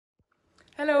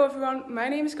Hello everyone, my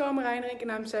name is Carmen Reinrink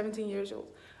and I'm 17 years old.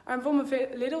 I'm from a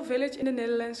little village in the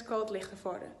Netherlands called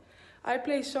Lichtenvoorde. I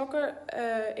play soccer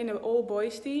in an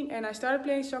all-boys team and I started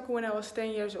playing soccer when I was 10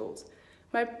 years old.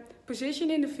 My position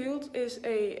in the field is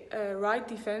a right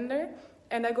defender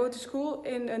and I go to school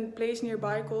in a place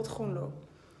nearby called Groenlo.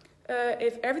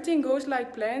 If everything goes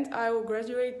like planned, I will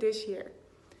graduate this year.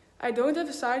 I don't have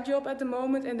a side job at the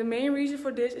moment and the main reason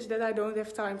for this is that I don't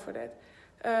have time for that.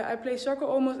 I play soccer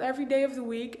almost every day of the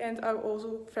week and I'm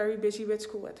also very busy with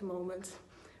school at the moment.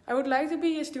 I would like to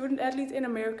be a student athlete in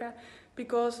America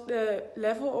because the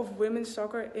level of women's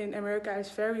soccer in America is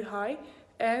very high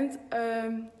and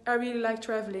I really like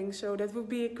traveling, so that would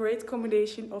be a great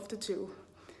combination of the two.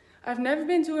 I've never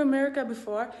been to America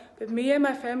before, but me and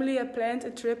my family had planned a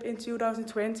trip in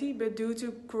 2020, but due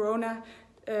to Corona,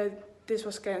 this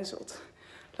was cancelled.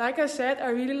 Like I said, I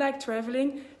really like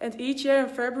traveling and each year in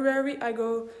February I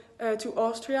go to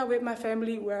Austria with my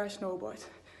family where I snowboard.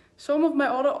 Some of my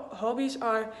other hobbies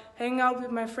are hanging out with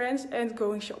my friends and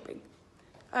going shopping.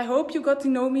 I hope you got to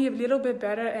know me a little bit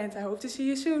better and I hope to see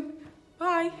you soon.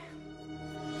 Bye!